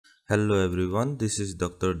Hello everyone, this is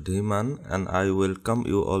Dr. Dhiman and I welcome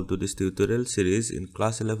you all to this tutorial series in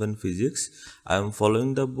class 11 physics. I am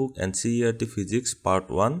following the book NCERT Physics Part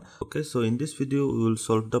 1. Okay, so in this video we will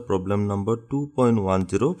solve the problem number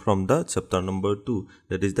 2.10 from the chapter number 2,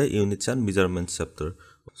 that is the units and measurements chapter.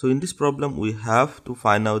 So in this problem we have to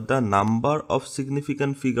find out the number of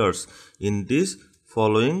significant figures in this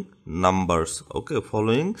following numbers, okay,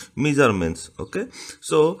 following measurements. Okay,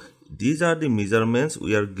 so these are the measurements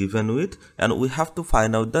we are given with, and we have to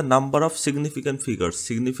find out the number of significant figures.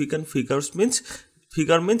 Significant figures means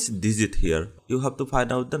digit. Here you have to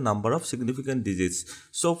find out the number of significant digits.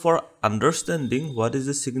 So for understanding what is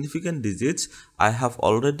the significant digits, I have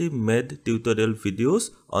already made tutorial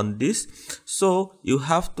videos on this, so you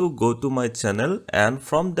have to go to my channel and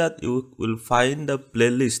from that you will find the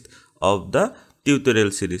playlist of the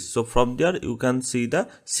tutorial series. So from there you can see the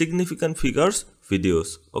significant figures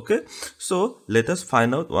videos. Okay, so let us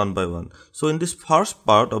find out one by one. So in this first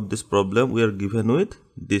part of this problem we are given with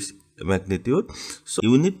this magnitude. So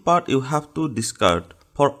unit part you have to discard.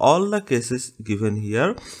 For all the cases given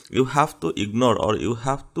here, you have to ignore or you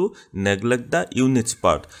have to neglect the units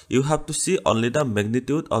part. You have to see only the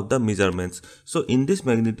magnitude of the measurements. So in this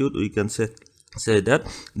magnitude we can say that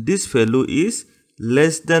this value is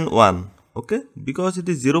less than 1. Okay, because it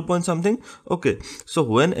is 0 point something. Okay, so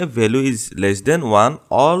when a value is less than 1,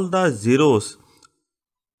 all the zeros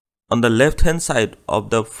on the left hand side of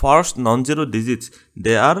the first non-zero digits,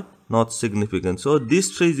 they are not significant. So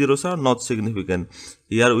these three zeros are not significant.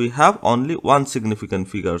 Here we have only one significant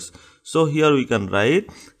figures. So here we can write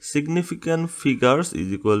significant figures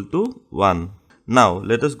is equal to 1. Now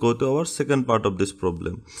let us go to our second part of this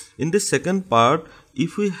problem. In this second part,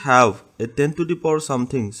 if we have a 10 to the power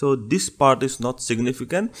something, so this part is not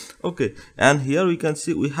significant. Okay, and here we can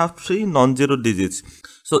see we have three non-zero digits.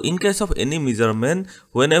 So in case of any measurement,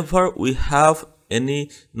 whenever we have any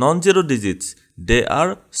non-zero digits, they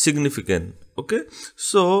are significant. Okay,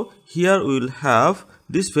 so here we will have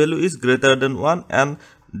this value is greater than 1 and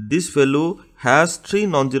this value has three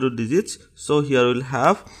non-zero digits. So here we will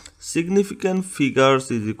have significant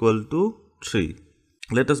figures is equal to 3.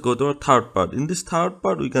 Let us go to our third part. In this third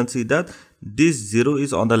part we can see that this 0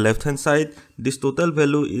 is on the left hand side, this total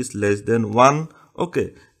value is less than 1.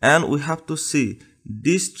 Okay, and we have to see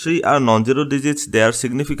these three are non-zero digits, they are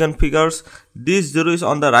significant figures. This 0 is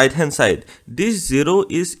on the right hand side. This 0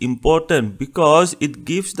 is important because it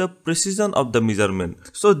gives the precision of the measurement.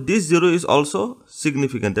 So this 0 is also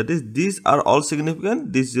significant, that is these are all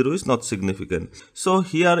significant, this 0 is not significant. So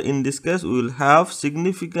here in this case we will have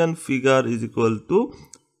significant figure is equal to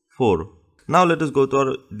 4. Now let us go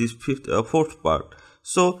to our fourth part.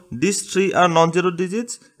 So these three are non-zero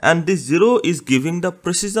digits and this 0 is giving the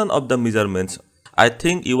precision of the measurements. I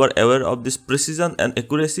think you are aware of this precision and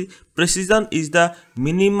accuracy. Precision is the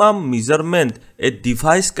minimum measurement a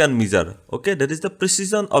device can measure. Okay, that is the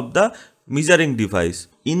precision of the measuring device.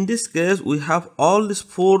 In this case we have all these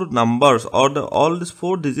four numbers or all these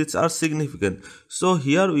four digits are significant. So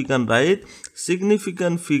here we can write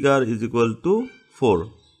significant figure is equal to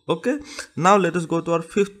 4. Okay, now let us go to our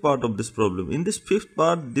fifth part of this problem. In this fifth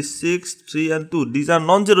part, this 6, 3 and 2, these are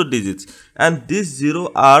non-zero digits and these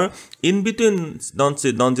 0 are in between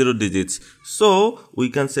non-zero digits. So we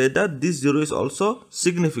can say that this 0 is also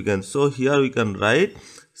significant. So here we can write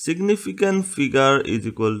significant figure is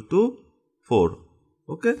equal to 4.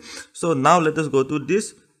 Okay, so now let us go to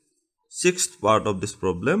this sixth part of this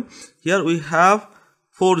problem. Here we have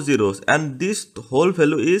 4 zeros and this whole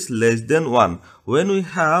value is less than 1. When we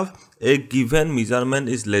have a given measurement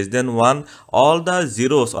is less than 1, all the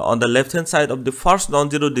zeros on the left hand side of the first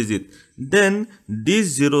non-zero digit, then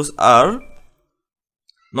these zeros are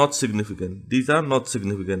not significant. These are not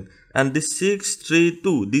significant. And this 6, 3,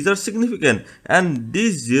 2, these are significant. And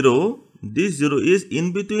this 0 is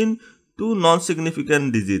in between two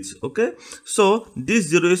non-significant digits. Okay, so this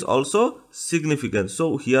 0 is also significant.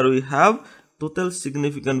 So here we have total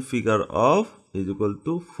significant figure of is equal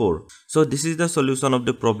to 4. So this is the solution of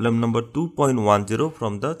the problem number 2.10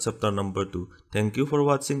 from the chapter number 2. Thank you for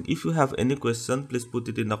watching. If you have any question, please put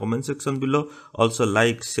it in the comment section below. Also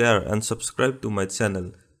like, share and subscribe to my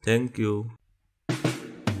channel. Thank you.